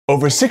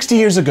Over 60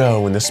 years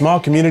ago, in the small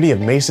community of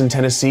Mason,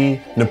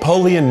 Tennessee,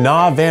 Napoleon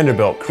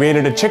Vanderbilt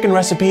created a chicken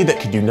recipe that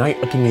could unite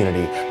a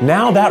community.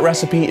 Now that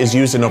recipe is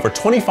used in over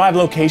 25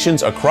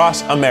 locations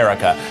across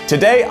America.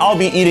 Today, I'll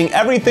be eating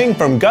everything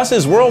from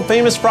Gus's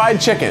world-famous fried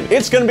chicken.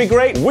 It's gonna be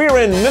great. We're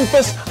in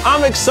Memphis.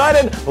 I'm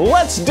excited.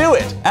 Let's do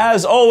it.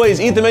 As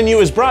always, Eat the Menu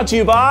is brought to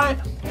you by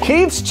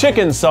Keith's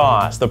Chicken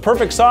Sauce, the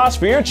perfect sauce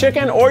for your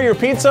chicken or your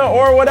pizza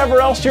or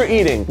whatever else you're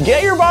eating.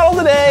 Get your bottle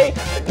today.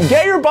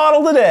 Get your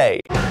bottle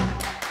today.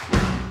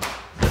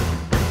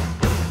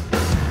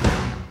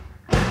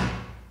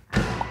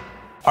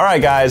 All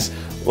right, guys,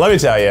 let me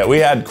tell you, we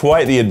had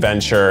quite the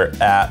adventure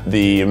at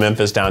the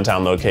Memphis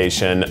downtown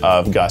location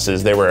of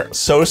Gus's. They were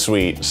so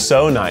sweet,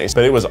 so nice,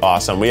 but it was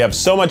awesome. We have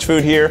so much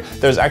food here.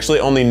 There's actually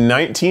only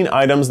 19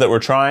 items that we're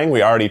trying.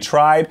 We already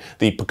tried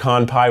the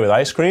pecan pie with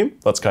ice cream.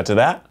 Let's cut to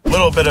that. A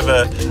little bit of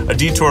a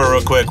detour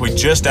real quick. We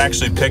just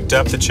actually picked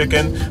up the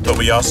chicken, but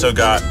we also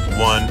got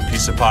one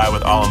piece of pie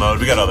with a la mode.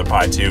 We got other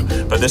pie too,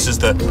 but this is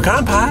the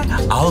pecan pie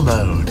a la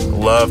mode.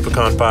 Love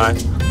pecan pie.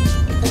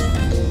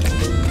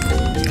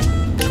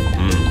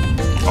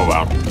 Oh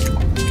wow,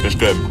 it's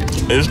good.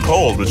 It is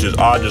cold, which is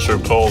odd to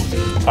serve cold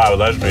pie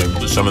with ice cream.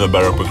 It's some of the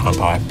better pecan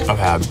pie I've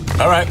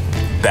had. All right,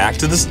 back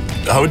to this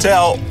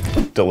hotel.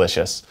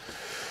 Delicious.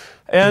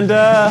 And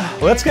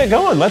let's get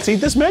going. Let's eat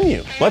this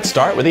menu. Let's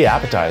start with the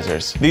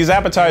appetizers. These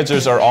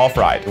appetizers are all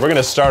fried. We're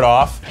gonna start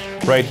off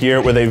right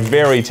here with a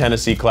very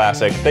Tennessee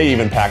classic. They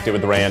even packed it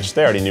with ranch.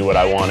 They already knew what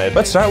I wanted.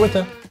 Let's start with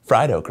the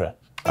fried okra.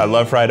 I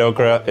love fried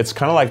okra. It's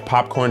kind of like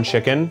popcorn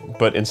chicken,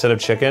 but instead of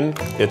chicken,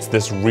 it's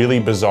this really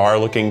bizarre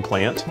looking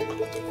plant.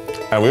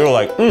 And we were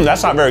like,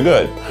 that's not very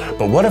good.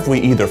 But what if we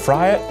either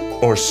fry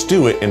it or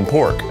stew it in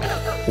pork?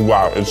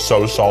 Wow, it's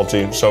so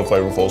salty, so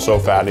flavorful, so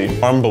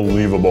fatty.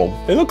 Unbelievable.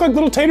 They look like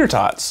little tater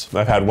tots.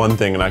 I've had one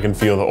thing and I can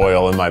feel the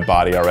oil in my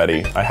body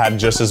already. I had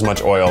just as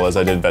much oil as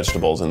I did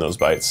vegetables in those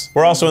bites.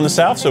 We're also in the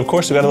South, so of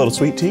course we got a little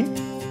sweet tea.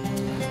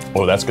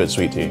 Oh, that's good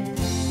sweet tea.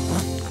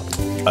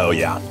 Oh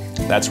yeah.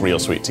 That's real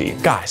sweet tea.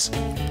 Guys,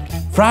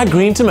 fried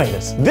green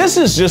tomatoes. This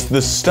is just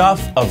the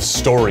stuff of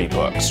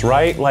storybooks,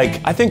 right? Like,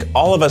 I think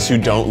all of us who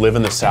don't live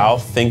in the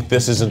South think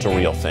this isn't a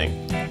real thing.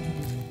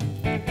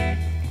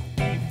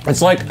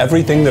 It's like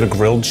everything that a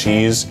grilled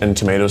cheese and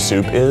tomato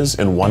soup is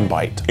in one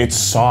bite. It's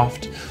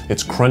soft,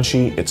 it's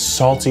crunchy, it's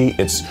salty,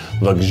 it's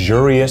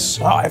luxurious.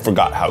 Oh, I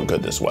forgot how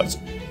good this was.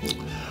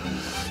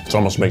 It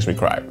almost makes me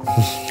cry.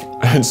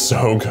 It's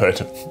so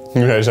good.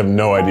 You guys have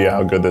no idea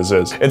how good this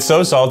is. It's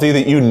so salty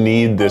that you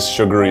need this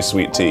sugary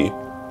sweet tea.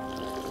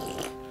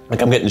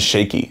 Like I'm getting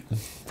shaky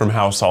from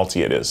how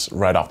salty it is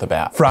right off the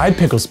bat. Fried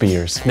pickle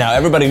spears. Now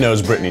everybody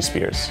knows Britney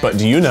Spears, but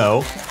do you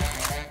know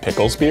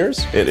Pickle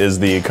Spears? It is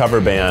the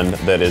cover band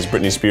that is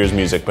Britney Spears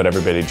music, but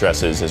everybody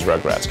dresses as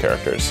Rugrats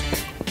characters.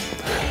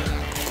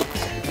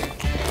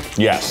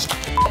 Yes,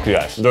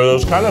 yes. They're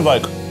those kind of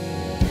like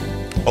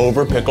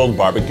over pickled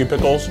barbecue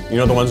pickles. You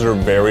know the ones that are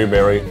very,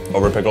 very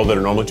over pickled that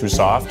are normally too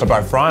soft? But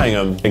by frying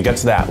them, it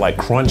gets that like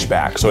crunch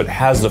back. So it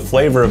has the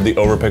flavor of the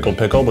over pickled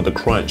pickle, but the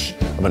crunch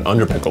of an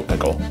under pickled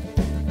pickle.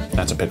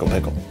 That's a pickle.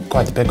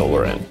 Quite the pickle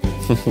we're in.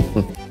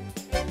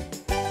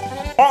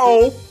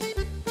 Uh-oh.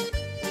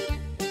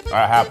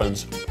 That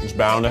happens. It's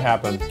bound to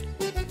happen.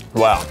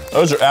 Wow,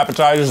 those are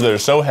appetizers that are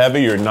so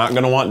heavy you're not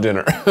gonna want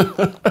dinner.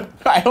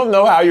 I don't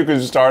know how you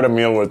could start a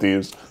meal with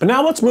these. But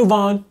now let's move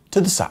on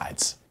to the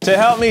sides. To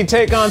help me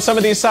take on some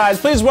of these sides,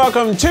 please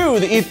welcome to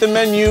the Eat the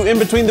Menu in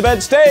between the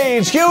bed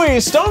stage, Hughie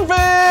Stonefish!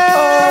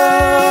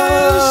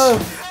 Oh,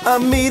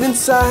 I'm eating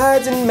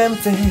sides in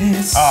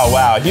Memphis. Oh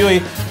wow,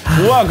 Hughie,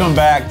 welcome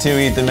back to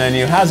Eat the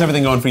Menu. How's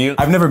everything going for you?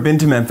 I've never been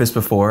to Memphis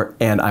before,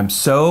 and I'm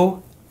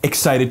so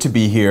excited to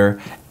be here.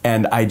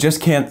 And I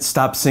just can't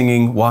stop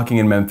singing Walking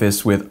in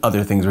Memphis with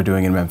other things we're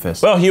doing in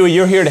Memphis. Well, Hughie,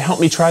 you're here to help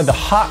me try the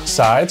hot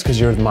sides because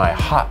you're my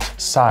hot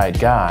side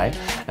guy.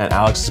 And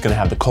Alex is gonna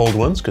have the cold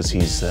ones because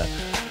he's,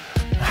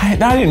 I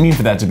didn't mean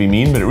for that to be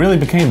mean, but it really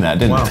became that,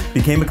 didn't it? Wow,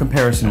 became a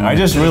comparison. I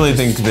just really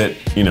think that,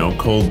 you know,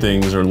 cold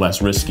things are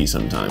less risky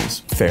sometimes.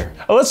 Fair.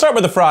 Well, let's start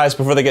with the fries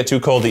before they get too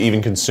cold to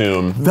even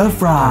consume. The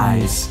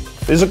fries.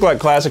 These look like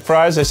classic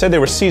fries. They said they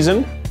were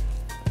seasoned.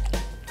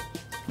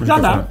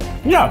 Not bad.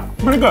 Yeah,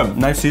 pretty good.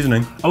 Nice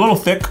seasoning. A little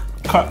thick,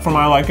 cut for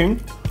my liking,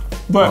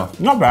 but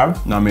not bad.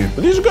 Not me.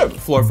 But these are good.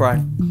 Floor fry.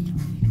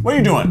 What are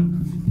you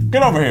doing?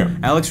 Get over here.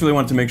 Alex really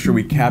wanted to make sure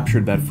we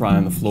captured that fry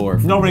on the floor.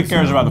 Nobody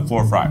cares about the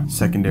floor fry.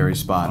 Secondary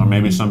spot. Or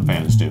maybe some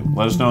fans do.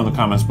 Let us know in the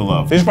comments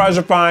below. These fries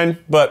are fine,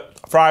 but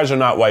fries are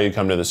not why you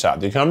come to the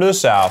South. You come to the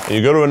South, and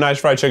you go to a nice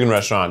fried chicken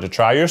restaurant to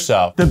try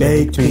yourself the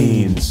baked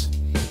beans.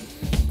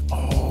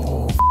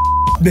 Oh,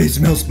 they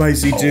smell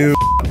spicy too.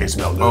 They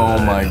smell good. Oh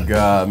my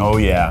God. Oh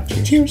yeah.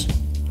 Cheers.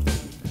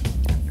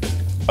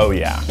 Oh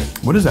yeah.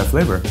 What is that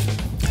flavor?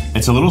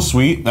 It's a little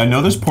sweet. I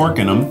know there's pork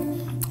in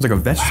them.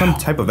 It's like some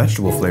type of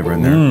vegetable flavor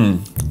in there.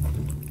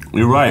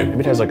 You're right.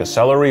 Maybe it has like a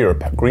celery or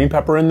a green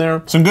pepper in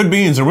there. Some good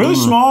beans. They're really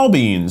small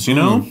beans, you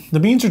know? The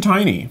beans are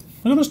tiny.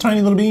 Look at those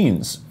tiny little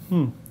beans.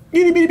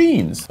 itty bitty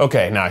beans.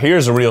 Okay, now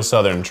here's a real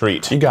Southern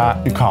treat. You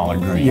got your collard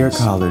greens. Your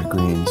collard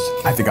greens.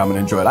 I think I'm gonna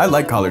enjoy it. I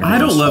like collard greens. I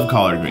don't love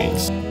collard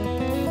greens.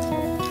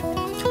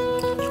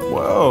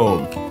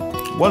 Whoa,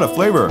 what a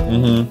flavor.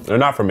 They're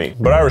not for me,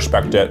 but I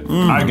respect it.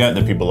 I get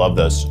that people love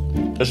this.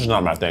 This is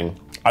not my thing.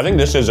 I think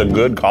this is a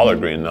good collard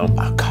green though.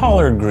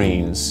 Collard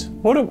greens,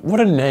 what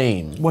a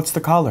name. What's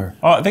the collar?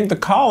 Oh, I think the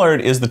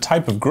collard is the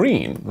type of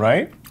green,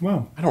 right?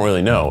 Wow. I don't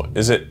really know.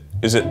 Is it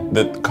that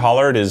the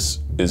collard is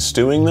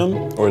stewing them?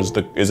 Or is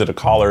it a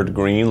collard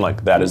green,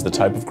 like that is the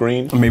type of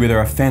green? Or maybe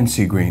they're a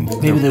fancy green.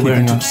 Maybe they're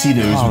wearing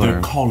tuxedos with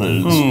their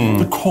collars.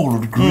 The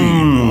collard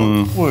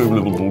green.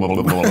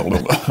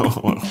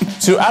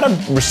 So out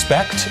of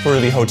respect for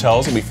the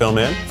hotels that we film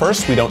in,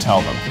 first, we don't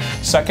tell them.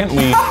 Second,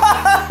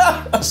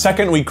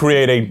 we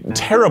create a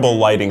terrible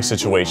lighting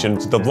situation.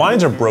 The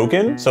blinds are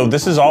broken, so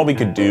this is all we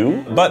could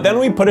do. But then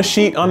we put a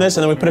sheet on this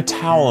and then we put a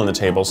towel on the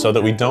table so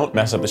that we don't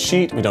mess up the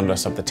sheet, we don't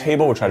mess up the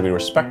table, we try to be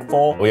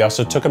respectful. We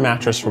also took a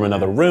mattress from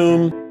another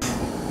room.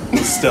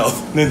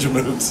 Stealth, ninja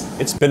moves.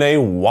 It's been a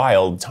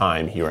wild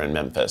time here in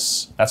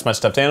Memphis. That's my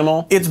stuffed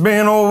animal. It's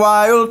been a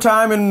wild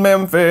time in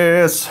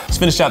Memphis. Let's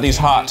finish out these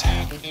hot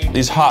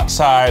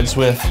sides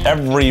with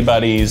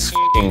everybody's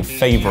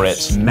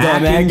favorite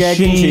mac and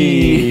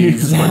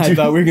cheese. I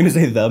thought we were gonna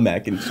say the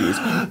mac and cheese.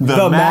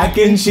 The mac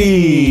and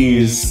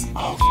cheese.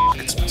 Oh,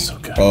 it smells so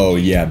good. Oh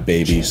yeah,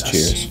 baby. Jesus.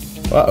 Cheers.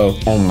 Uh-oh.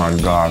 Oh my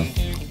God.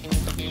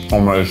 Oh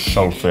my, it's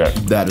so thick.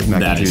 That is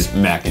mac and cheese. That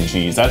is mac and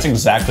cheese. That's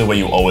exactly what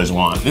you always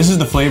want. This is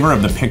the flavor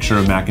of the picture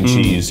of mac and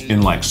cheese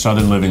in like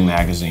Southern Living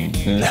magazine.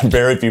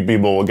 Very few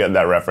people will get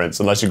that reference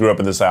unless you grew up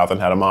in the South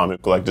and had a mom who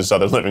collected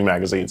Southern Living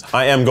magazines.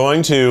 I am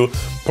going to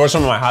pour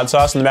some of my hot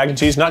sauce in the mac and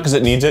cheese, not because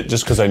it needs it,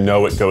 just because I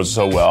know it goes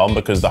so well,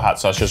 because the hot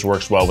sauce just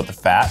works well with the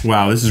fat.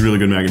 Wow, this is really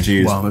good mac and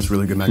cheese. Wow, that's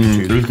really good mac and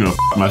cheese. It's gonna f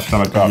my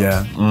stomach up.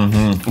 Yeah.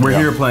 We're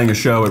here playing a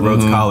show at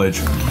Rhodes College.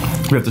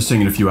 We have to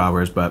sing in a few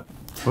hours, but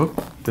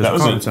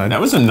that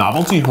was a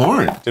novelty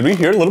horn. Did we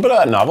hear a little bit of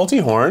that novelty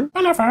horn?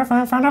 All right,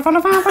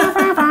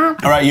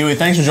 Hughie,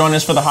 thanks for joining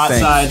us for the hot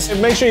sides.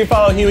 Make sure you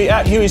follow Hughie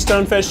at Hughie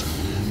Stonefish.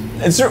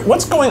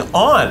 What's going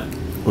on?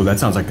 Oh, that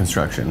sounds like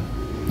construction.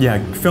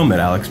 Yeah, film it,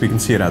 Alex. We can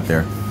see it out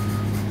there.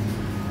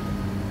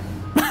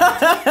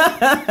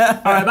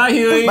 All right, bye,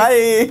 Hughie.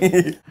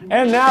 Bye.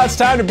 And now it's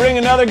time to bring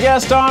another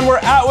guest on. We're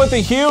out with the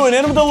Hugh and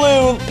in with the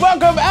Lou.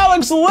 Welcome,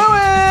 Alex Lewis.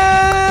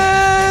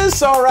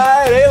 All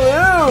right, hey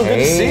Lou, good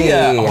to see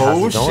ya.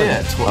 Oh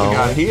shit, what we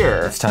got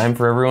here? It's time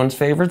for everyone's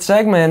favorite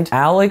segment.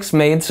 Alex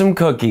made some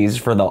cookies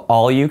for the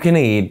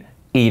all-you-can-eat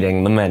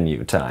eating the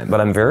menu time. But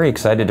I'm very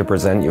excited to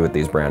present you with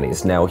these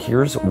brownies. Now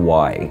here's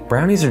why.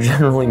 Brownies are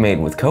generally made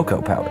with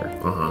cocoa powder.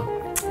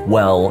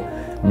 Well,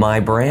 my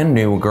brand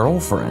new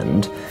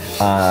girlfriend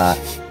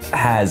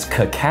has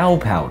cacao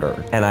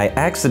powder, and I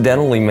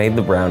accidentally made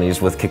the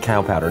brownies with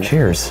cacao powder.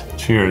 Cheers.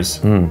 Cheers.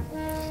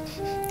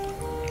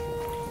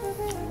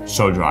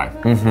 So dry.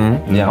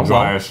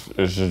 Yeah,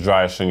 It's the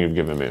driest thing you've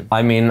given me.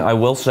 I mean, I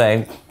will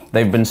say,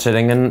 they've been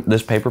sitting in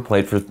this paper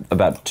plate for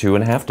about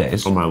 2.5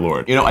 days. Oh my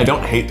Lord. You know, I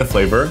don't hate the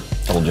flavor.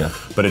 Told you.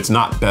 But it's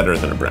not better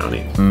than a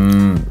brownie.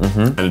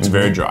 And it's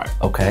very dry.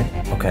 Okay.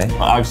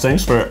 Alex,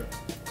 thanks for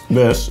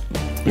this.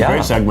 Yeah.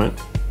 Great segment.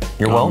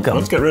 You're welcome.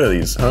 Let's get rid of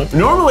these, huh?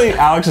 Normally,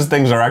 Alex's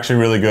things are actually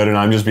really good and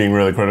I'm just being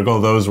really critical.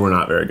 Those were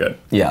not very good.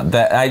 Yeah,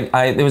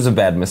 it was a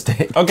bad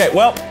mistake. Okay,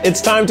 well, it's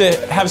time to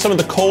have some of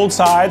the cold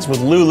sides with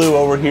Lulu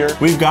over here.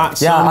 We've got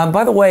some... Yeah,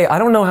 by the way, I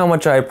don't know how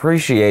much I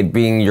appreciate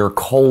being your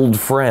cold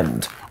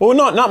friend. Well,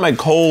 not my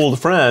cold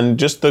friend,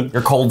 just the...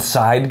 Your cold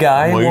side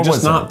guy? Well, you're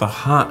just not the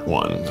hot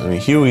one. I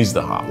mean, Hughie's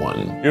the hot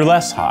one. You're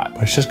less hot,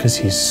 but it's just because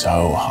he's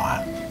so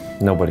hot.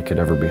 Nobody could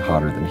ever be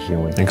hotter than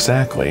Hughie.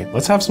 Exactly.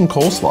 Let's have some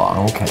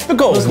coleslaw. Okay. The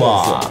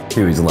coleslaw.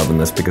 Hughie's loving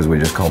this because we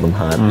just called him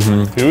hot.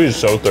 Hughie's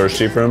so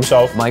thirsty for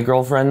himself. My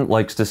girlfriend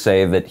likes to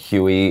say that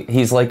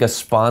he's like a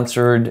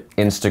sponsored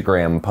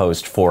Instagram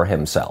post for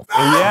himself.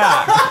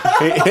 Yeah,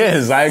 he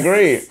is. I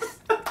agree.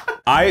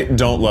 I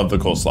don't love the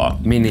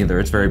coleslaw. Me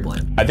neither. It's very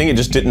bland. I think it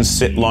just didn't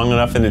sit long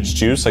enough in its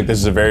juice. Like, this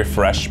is a very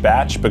fresh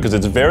batch because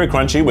it's very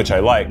crunchy, which I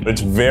like, but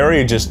it's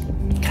very just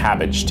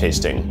cabbage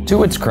tasting.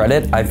 To its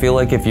credit, I feel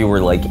like if you were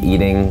like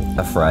eating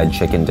a fried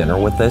chicken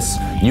dinner with this,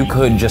 you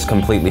could just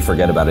completely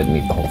forget about it and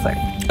eat the whole thing.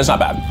 It's not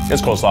bad.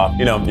 It's coleslaw.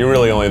 You know, you're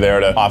really only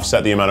there to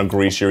offset the amount of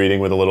grease you're eating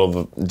with a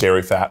little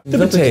dairy fat. The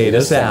potato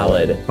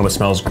salad. Oh, it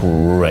smells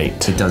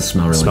great. It does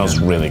smell really good. It smells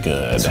really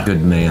good. It's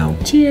good mayo.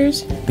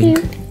 Cheers. Bink.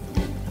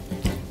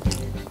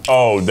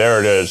 Oh, there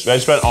it is. They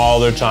spent all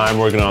their time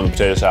working on the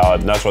potato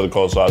salad, and that's why the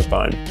coleslaw is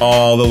fine.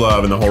 All the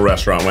love in the whole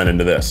restaurant went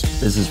into this.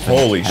 This is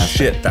holy fantastic.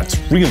 shit, that's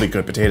really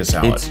good potato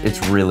salad.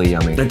 It's really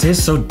yummy. It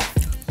tastes so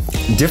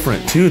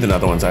different, too, than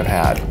other ones I've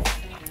had.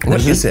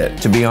 What is it?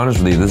 To be honest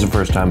with you, this is the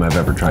first time I've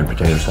ever tried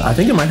potato salad. I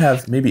think it might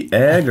have maybe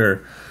egg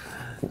or...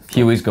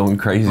 Hughie's going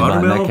crazy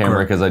behind that Buttermilk camera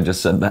or- because I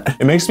just said that.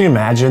 It makes me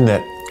imagine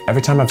that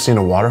every time I've seen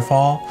a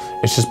waterfall,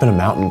 it's just been a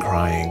mountain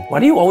crying. Why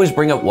do you always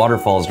bring up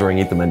waterfalls during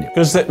Eat the Menu?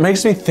 Because it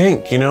makes me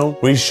think, you know,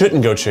 we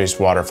shouldn't go chase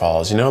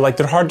waterfalls, you know, like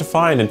they're hard to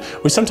find, and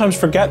we sometimes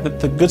forget that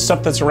the good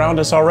stuff that's around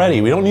us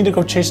already. We don't need to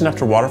go chasing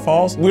after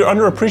waterfalls. We're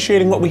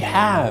underappreciating what we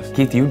have.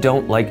 Keith, you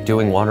don't like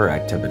doing water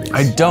activities.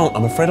 I don't.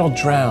 I'm afraid I'll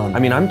drown. I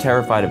mean, I'm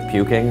terrified of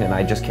puking, and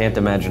I just can't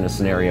imagine a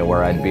scenario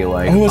where I'd be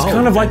like, oh, it's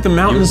kind of like the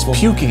mountains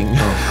puking.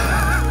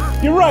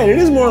 You're right, it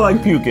is more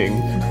like puking.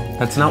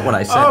 That's not what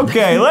I said.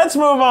 Okay, let's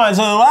move on.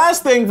 So the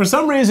last thing, for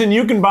some reason,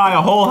 you can buy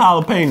a whole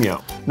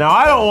jalapeno. Now,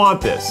 I don't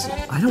want this.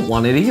 I don't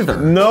want it either.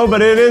 No,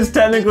 but it is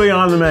technically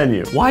on the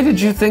menu. Why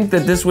did you think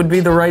that this would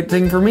be the right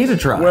thing for me to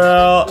try?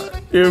 Well,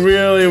 it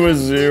really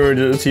was, you were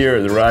just here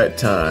at the right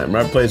time.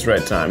 Right place,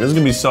 right time. This is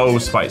gonna be so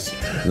spicy.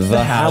 The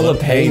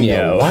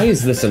jalapeno. Why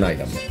is this an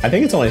item? I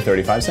think it's only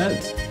 35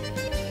 cents.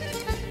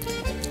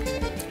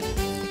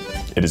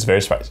 It is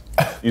very spicy.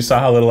 You saw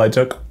how little I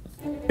took?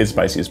 It's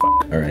spicy as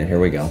fuck. All right, here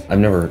we go. I've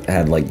never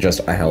had like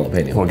just a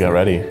jalapeno. Well, get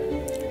ready.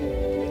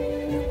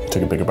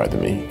 Took a bigger bite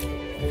than me.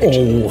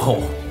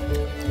 Oh.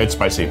 It's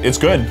spicy. It's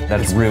good.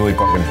 That's really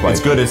fucking spicy.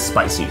 It's good, it's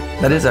spicy.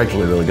 That is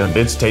actually really good.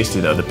 It's tasty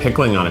though. The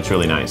pickling on it's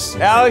really nice.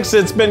 Alex,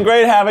 it's been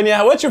great having you.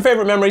 What's your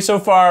favorite memory so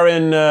far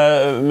in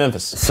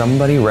Memphis?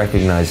 Somebody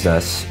recognized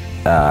us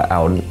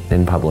out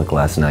in public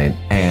last night,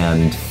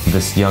 and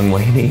this young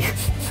lady,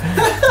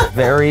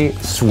 very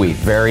sweet,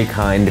 very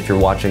kind. If you're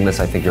watching this,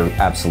 I think you're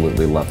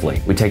absolutely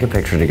lovely. We take a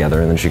picture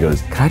together, and then she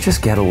goes, "Can I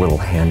just get a little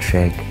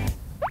handshake?"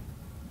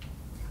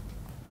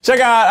 Check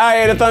out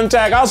I Ate a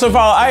Thumbtack. Also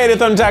follow I Ate a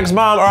Thumbtack's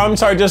mom, or I'm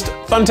sorry, just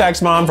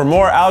Thumbtack's mom for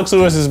more Alex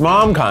Lewis's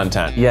mom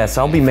content. Yes,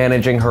 I'll be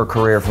managing her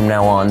career from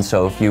now on,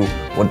 so if you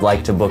would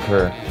like to book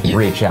her,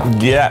 reach out.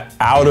 Get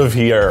out of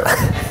here.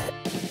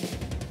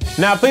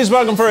 Now please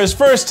welcome for his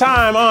first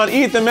time on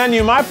Eat the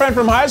Menu, my friend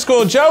from high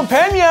school, Joe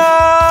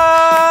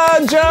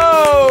Pena!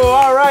 Joe!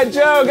 All right,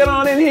 Joe, get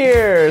on in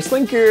here.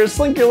 Slink your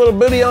little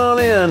booty on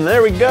in.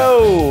 There we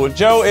go.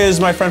 Joe is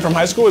my friend from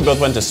high school. We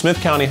both went to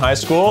Smith County High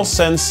School.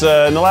 Since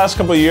in the last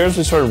couple of years,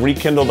 we sort of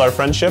rekindled our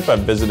friendship. I've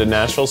visited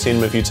Nashville, seen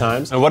him a few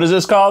times. And what is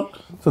this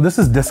called? So this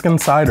is Diskin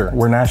Cider.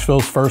 We're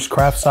Nashville's first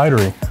craft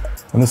cidery.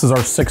 And this is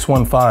our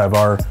 615,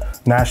 our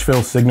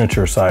Nashville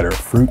signature cider,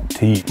 fruit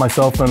tea.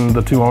 Myself and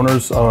the two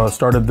owners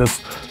started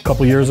this a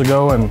couple years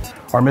ago, and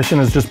our mission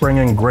is just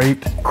bringing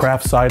great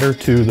craft cider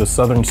to the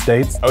southern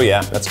states. Oh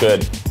yeah, that's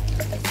good.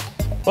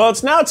 Well,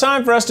 it's now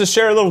time for us to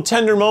share a little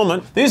tender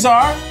moment. These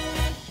are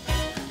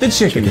the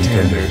chicken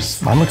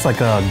tenders. Mine looks like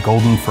a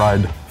golden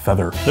fried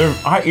feather.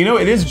 You know,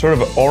 it is sort of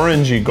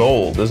orangey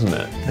gold, isn't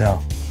it?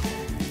 Yeah.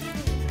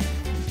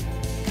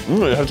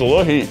 It has a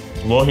little heat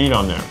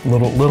on there.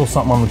 Little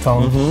something on the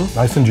tongue.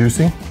 Nice and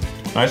juicy.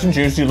 Nice and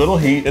juicy, little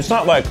heat. It's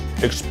not like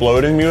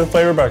exploding me with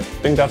flavor, but I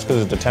think that's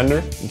because it's a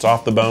tender. It's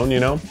off the bone, you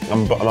know?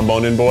 I'm a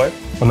bone-in boy.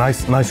 A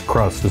nice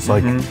crust. It's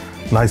like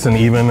nice and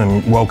even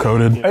and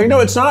well-coated. You know,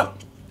 it's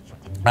not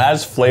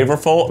as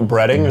flavorful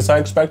breading as I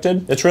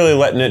expected. It's really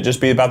letting it just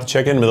be about the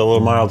chicken with a little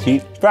mild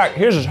heat. In fact,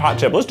 here's a hot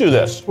tip. Let's do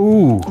this.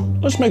 Ooh.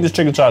 Let's make this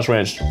chicken sauce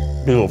ranch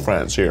be a little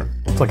France here.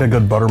 It's like a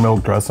good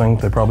buttermilk dressing.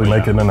 They probably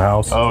make it in the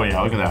house. Oh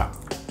yeah, look at that.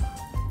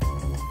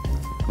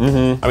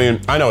 I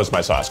mean, I know it's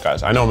my sauce,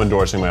 guys. I know I'm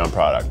endorsing my own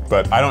product,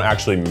 but I don't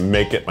actually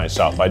make it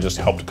myself. I just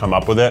helped come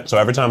up with it. So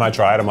every time I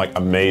try it, I'm like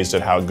amazed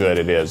at how good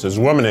it is. This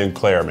woman named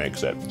Claire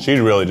makes it. She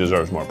really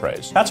deserves more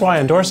praise. That's why I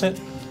endorse it.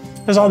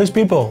 There's all these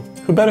people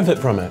who benefit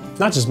from it,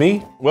 not just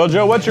me. Well,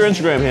 Joe, what's your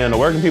Instagram handle?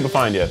 Where can people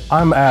find you?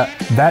 I'm at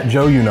That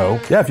Joe You Know.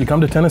 Yeah, if you come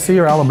to Tennessee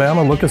or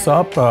Alabama, look us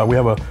up. We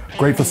have a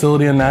great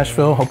facility in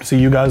Nashville. Hope to see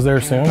you guys there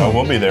soon. Oh,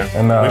 we'll be there.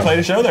 And we played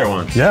a show there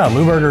once. Yeah,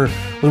 Lou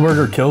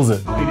Burger kills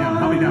it. Help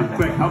me down,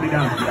 quick, help me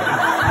down.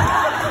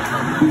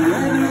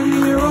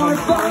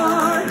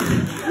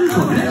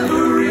 I'll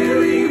never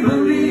really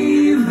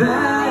believe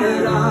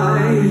that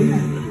I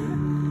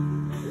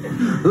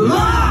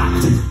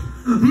locked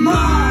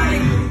my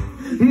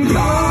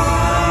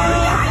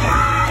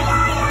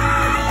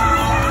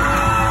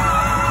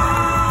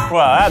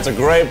Well, that's a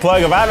great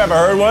plug if I've ever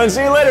heard one.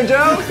 See you later,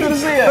 Joe. Good to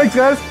see you. Thanks,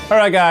 guys. All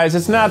right, guys,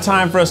 it's now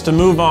time for us to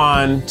move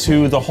on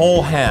to the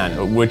whole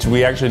hen, which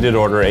we actually did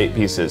order 8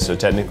 pieces, so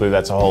technically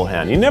that's a whole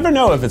hen. You never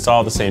know if it's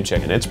all the same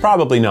chicken. It's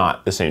probably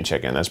not the same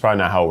chicken. That's probably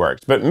not how it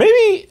works. But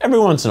maybe every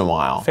once in a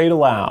while, fate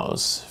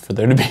allows for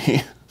there to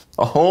be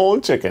a whole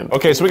chicken.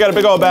 Okay, so we got a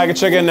big old bag of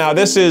chicken. Now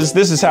this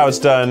is how it's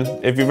done.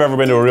 If you've ever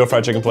been to a real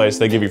fried chicken place,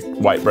 they give you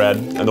white bread,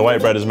 and the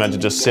white bread is meant to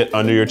just sit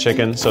under your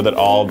chicken so that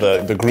all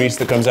the grease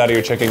that comes out of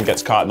your chicken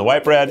gets caught in the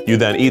white bread. You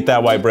then eat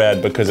that white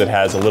bread because it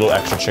has a little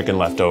extra chicken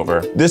left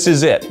over. This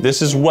is it.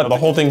 This is what the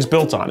whole thing's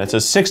built on. It's a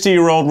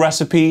 60-year-old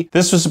recipe.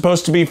 This was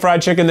supposed to be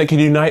fried chicken that could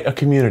unite a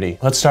community.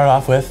 Let's start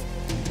off with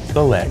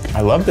the leg.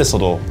 I love this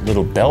little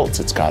belt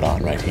it's got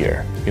on right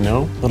here. You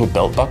know, little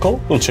belt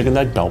buckle, little chicken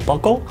leg belt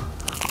buckle.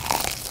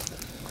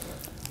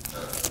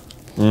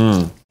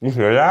 You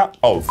hear that?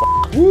 Oh, f***.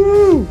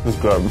 Woo! It was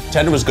good.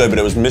 Tender was good, but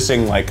it was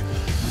missing like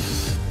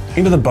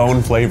into the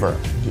bone flavor.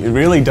 It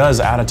really does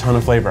add a ton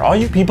of flavor. All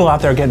you people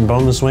out there getting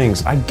boneless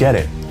wings, I get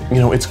it. you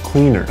know, it's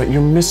cleaner, but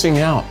you're missing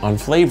out on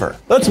flavor.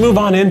 Let's move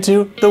on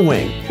into the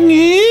wing.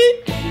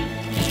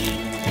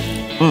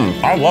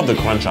 I love the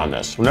crunch on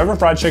this. Whenever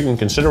fried chicken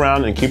can sit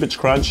around and keep its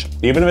crunch,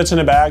 even if it's in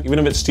a bag, even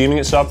if it's steaming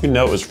itself, you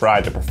know it was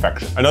fried to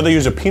perfection. I know they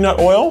use a peanut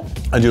oil.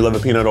 I do love a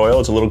peanut oil,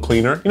 it's a little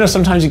cleaner. You know,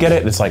 sometimes you get it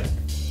and it's like,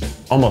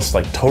 almost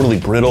like totally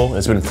brittle.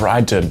 It's been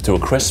fried to a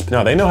crisp.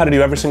 No, they know how to do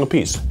every single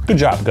piece. Good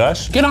job,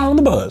 Gus. Get on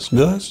the buzz,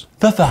 Gus.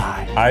 The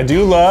thigh. I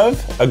do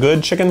love a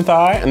good chicken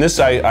thigh, and this,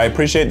 I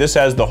appreciate this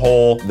has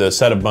the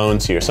set of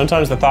bones here.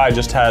 Sometimes the thigh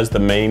just has the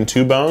main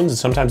 2 bones, and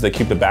sometimes they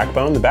keep the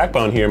backbone. The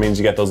backbone here means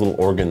you get those little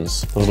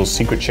organs, those little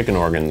secret chicken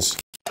organs.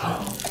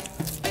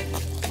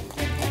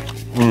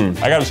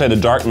 I gotta say, the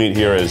dark meat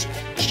here is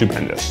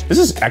stupendous. This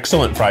is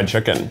excellent fried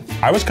chicken.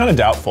 I was kind of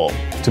doubtful,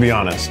 to be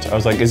honest. I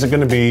was like, is it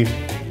gonna be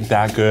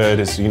that good?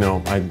 Is, you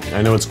know,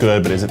 I know it's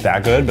good, but is it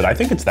that good? But I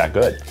think it's that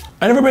good.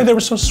 And everybody there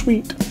was so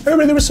sweet.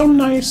 Everybody there was so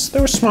nice.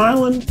 They were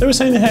smiling. They were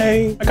saying,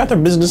 hey, I got their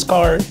business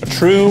card. A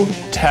true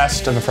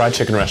test of a fried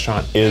chicken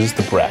restaurant is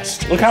the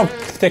breast. Look how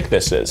thick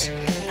this is.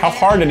 How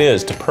hard it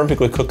is to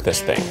perfectly cook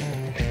this thing.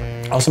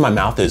 Also, my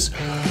mouth is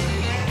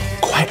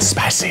quite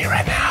spicy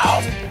right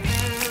now.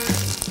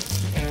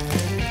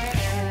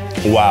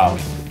 Wow.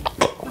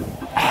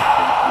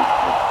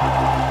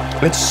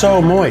 It's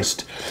so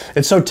moist.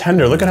 It's so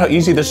tender. Look at how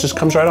easy this just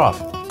comes right off.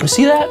 You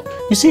see that?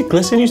 You see it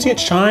glisten? You see it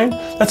shine?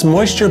 That's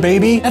moisture,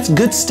 baby. That's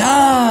good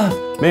stuff.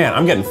 Man,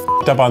 I'm getting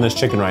f***ed up on this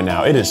chicken right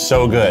now. It is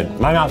so good.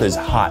 My mouth is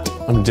hot.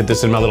 I'm gonna dip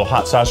this in my little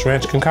hot sauce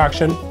ranch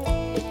concoction.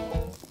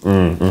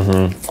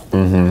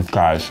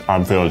 Guys,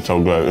 I'm feeling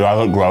so good. Do I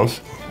look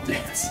gross?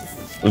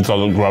 Yes. It's a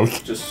little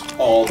gross. Just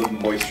all the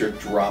moisture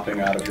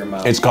dropping out of your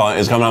mouth. It's coming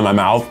out of my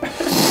mouth.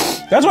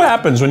 That's what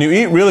happens when you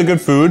eat really good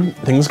food.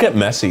 Things get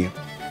messy.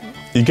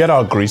 You get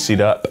all greasied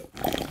up.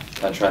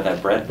 Gotta try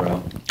that bread,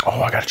 bro.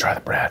 Oh, I gotta try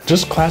the bread.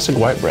 Just classic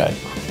white bread.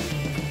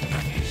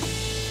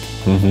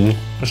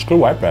 It's good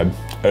white bread.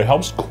 It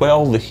helps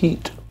quell the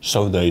heat,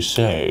 so they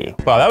say.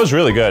 Wow, that was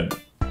really good.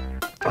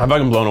 I'm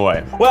fucking blown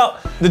away. Well,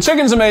 the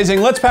chicken's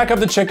amazing. Let's pack up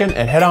the chicken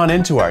and head on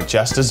into our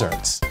just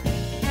desserts.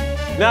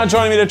 Now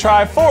joining me to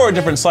try 4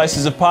 different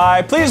slices of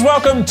pie, please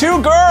welcome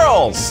 2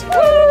 girls.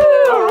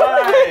 All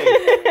right.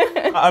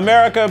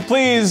 America,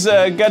 please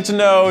get to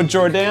know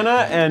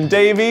Jordana and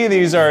Davey.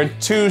 These are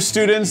 2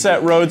 students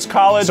at Rhodes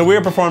College. So we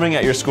were performing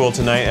at your school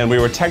tonight, and we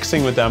were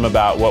texting with them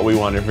about what we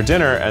wanted for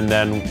dinner, and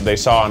then they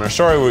saw on our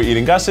story we were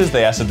eating Gus's.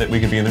 They asked if we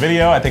could be in the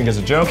video, I think as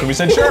a joke, and we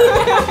said sure.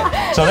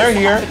 So they're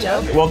here.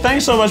 Well,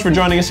 thanks so much for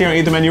joining us here on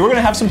Eat the Menu. We're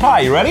gonna have some pie.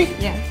 You ready?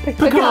 Yeah.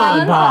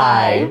 Pecan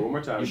pie. One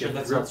more time. You sure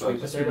that's not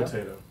sweet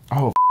potato?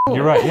 Oh,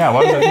 you're right. Yeah,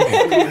 what was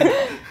I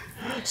thinking?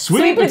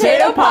 Sweet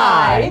potato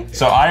pie.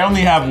 So I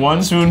only have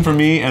 1 spoon for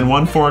me and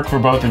 1 fork for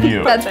both of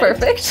you. That's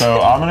perfect. So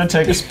I'm gonna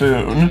take a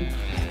spoon.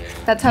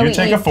 That's how You we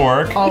take eat a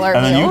fork, all our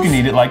and then you meals. can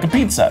eat it like a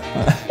pizza.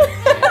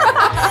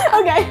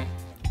 Okay.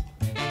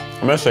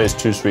 I'm gonna say it's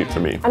too sweet for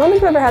me. I don't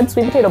think I've ever had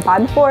sweet potato pie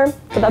before,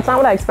 but that's not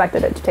what I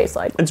expected it to taste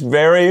like. It's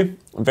very,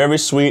 very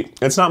sweet.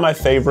 It's not my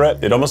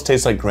favorite. It almost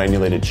tastes like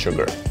granulated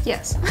sugar.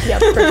 Yes.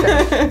 Yep, for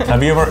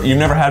sure. You've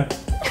never had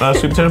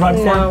sweet potato pie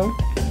before? No.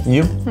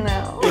 You?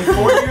 No.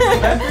 4 years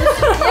in Memphis?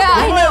 Yeah,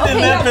 I know. In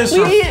Pena. Memphis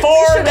for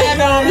 4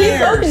 daggone We've years.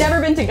 both never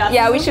been to Gus.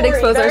 Yeah, we should before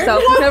expose either.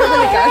 ourselves. We've never been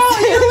to Gus.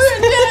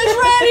 It's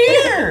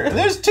right here.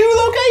 There's 2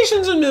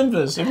 locations in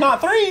Memphis, if not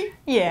 3.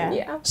 Yeah.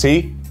 Yeah.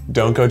 See?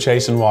 Don't go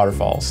chasing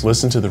waterfalls.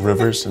 Listen to the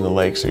rivers and the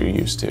lakes that you're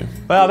used to.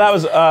 Well, that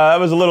was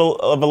a little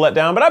of a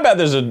letdown, but I bet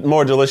there's a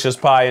more delicious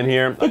pie in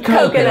here. A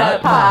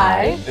Coconut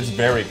pie. It's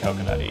very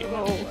coconutty.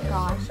 Oh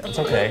gosh. It's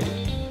okay.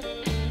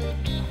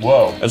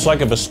 Whoa. It's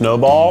like if a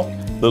snowball,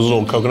 those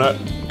little coconut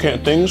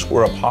things,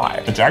 were a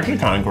pie. It's actually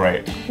kind of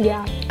great.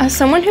 Yeah. As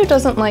someone who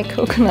doesn't like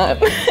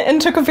coconut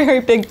and took a very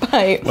big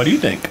bite, What do you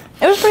think?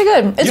 it was pretty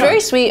good. It's Yeah. very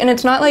sweet, and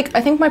it's not like,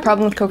 I think my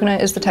problem with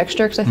coconut is the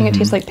texture, because I think it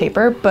tastes like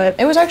paper, but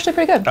it was actually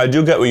pretty good. I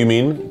do get what you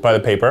mean by the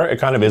paper.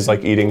 It kind of is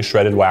like eating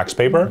shredded wax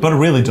paper, but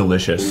really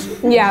delicious.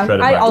 Yeah,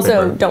 Shredded I wax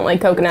also paper. don't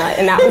like coconut,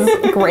 and that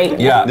was great.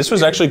 Yeah, this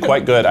was actually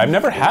quite good. I've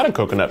never had a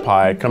coconut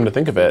pie, come to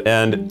think of it.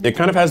 And it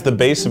kind of has the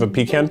base of a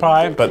pecan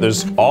pie, but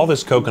there's all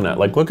this coconut.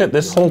 Like, look at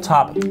this whole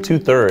top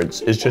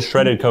 2/3 is just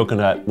shredded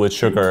coconut with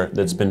sugar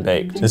that's been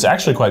baked. It's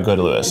actually quite good,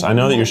 Lewis. I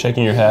know that you're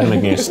shaking your head and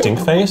making a stink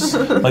face,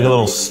 like a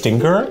little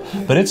stinker,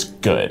 but it's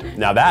good.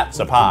 Now that's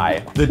a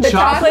pie. The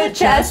chocolate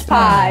chess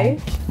pie.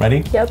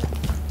 Ready? Yep.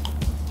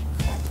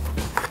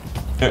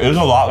 It is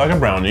a lot like a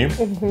brownie.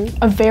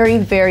 A very,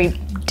 very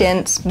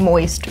dense,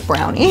 moist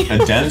brownie. A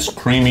dense,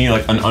 creamy,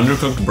 like an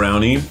undercooked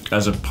brownie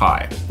as a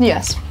pie.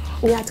 Yes.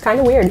 Yeah, it's kind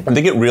of weird. I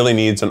think it really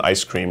needs an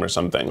ice cream or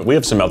something. We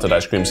have some melted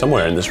ice cream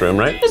somewhere in this room,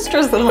 right? Just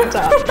drizzle on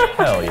top.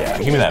 Hell yeah,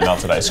 give me that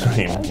melted ice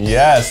cream.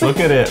 Yes, look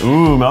at it.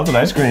 Ooh, melted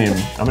ice cream.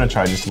 I'm gonna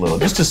try just a little,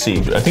 just to see.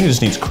 I think it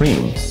just needs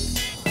cream.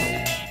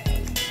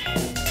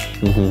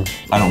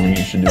 I don't think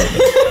you should do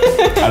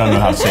it. I don't know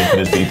how safe it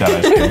is to eat that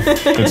ice cream.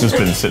 It's just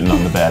been sitting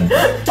on the bed.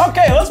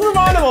 Okay, let's move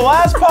on to the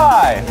last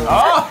pie.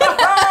 Oh,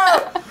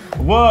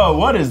 Whoa,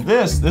 what is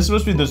this? This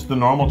supposed to be the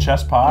normal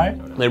chest pie?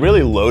 They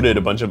really loaded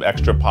a bunch of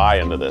extra pie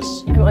into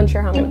this. I'm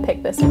unsure how I'm gonna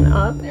pick this one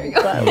up. There you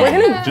go. But we're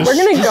gonna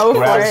Just go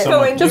grab for it.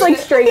 some- Just like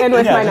straight in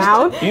with my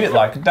mouth. Eat it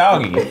like a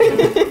doggy.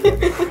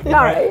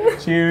 All right.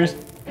 Cheers.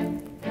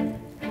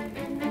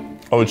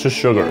 Oh, it's just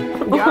sugar.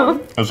 Yeah.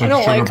 It's like I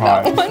don't sugar like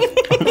pie. that one.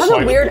 It has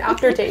a weird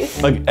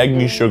aftertaste. Like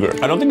eggy sugar.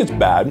 I don't think it's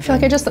bad. I feel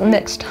like I just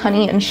mixed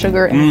honey and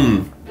sugar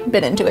and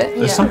bit into it.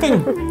 There's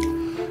something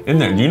in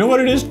there. Do you know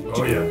what it is?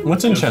 Oh yeah.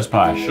 What's in chest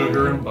pie?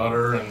 Sugar and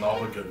butter and all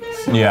the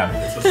goodness. Yeah.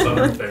 It's a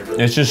southern favorite.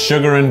 It's just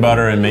sugar and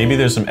butter, and maybe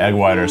there's some egg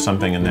white or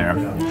something in there.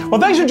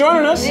 Well, thanks for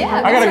joining us.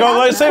 Yeah, I gotta go.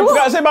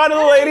 Gotta say bye to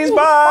the ladies.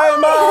 Bye,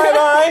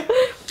 bye,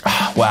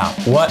 bye. Wow,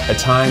 what a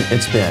time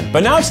it's been.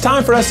 But now it's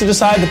time for us to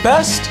decide the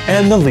best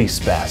and the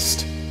least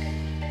best.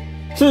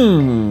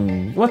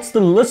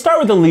 Let's start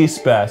with the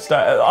least best.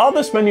 All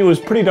this menu was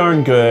pretty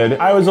darn good.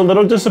 I was a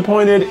little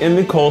disappointed in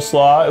the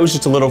coleslaw. It was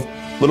just a little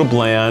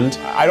bland.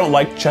 I don't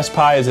like chest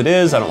pie as it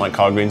is. I don't like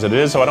collard greens as it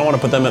is, so I don't want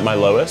to put them at my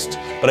lowest.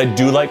 But I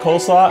do like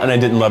coleslaw, and I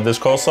didn't love this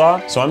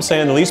coleslaw. So I'm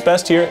saying the least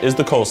best here is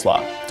the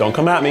coleslaw. Don't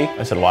come at me.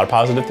 I said a lot of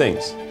positive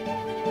things.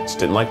 Just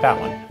didn't like that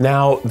one.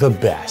 Now, the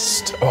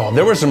best. Oh,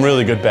 there were some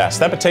really good bests.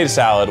 That potato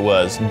salad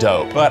was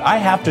dope. But I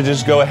have to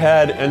just go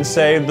ahead and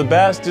say the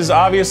best is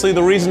obviously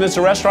the reason it's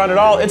a restaurant at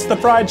all. It's the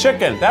fried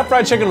chicken. That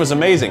fried chicken was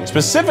amazing.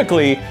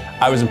 Specifically,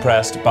 I was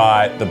impressed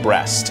by the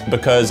breast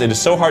because it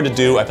is so hard to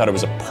do. I thought it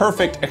was a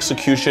perfect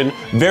execution.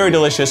 Very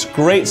delicious,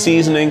 great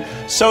seasoning,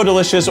 so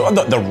delicious. Oh,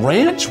 the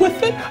ranch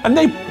with it, and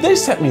they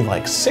sent me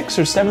like 6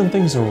 or 7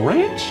 things of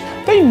ranch.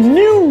 They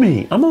knew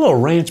me. I'm a little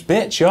ranch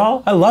bitch,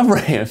 y'all. I love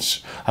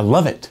ranch. I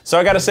love it. So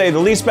I gotta say, the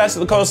least best is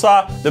the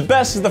coleslaw, the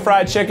best is the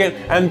fried chicken,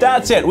 and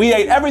that's it. We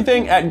ate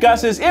everything at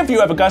Gus's. If you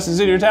have a Gus's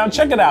in your town,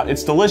 check it out.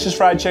 It's delicious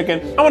fried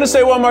chicken. I wanna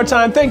say one more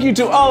time, thank you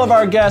to all of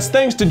our guests.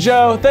 Thanks to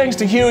Joe, thanks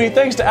to Hughie,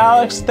 thanks to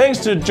Alex, thanks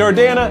to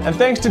Jordana, and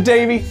thanks to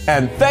Davey,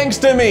 and thanks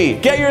to me.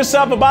 Get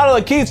yourself a bottle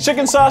of Keith's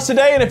chicken sauce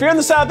today, and if you're in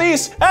the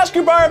Southeast, ask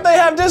your bar if they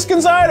have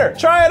Discon cider.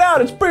 Try it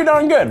out, it's pretty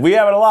darn good. We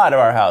have it a lot at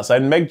our house.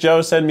 I'd make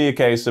Joe send me a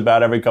case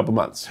about every couple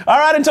months. All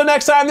right, until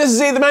next time, this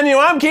is Eat the Menu.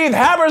 I'm Keith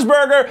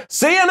Habersberger.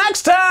 See you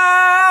next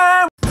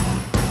time!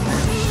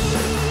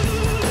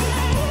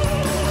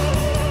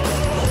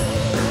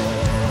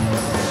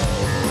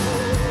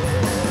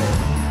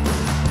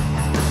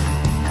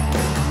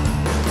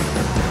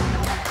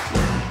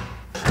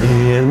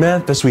 In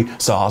Memphis, we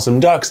saw some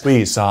ducks.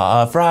 We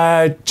saw a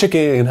fried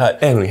chicken hut,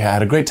 and we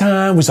had a great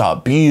time. We saw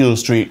Beale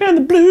Street and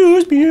the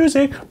blues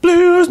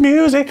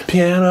music,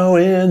 piano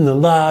in the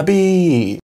lobby.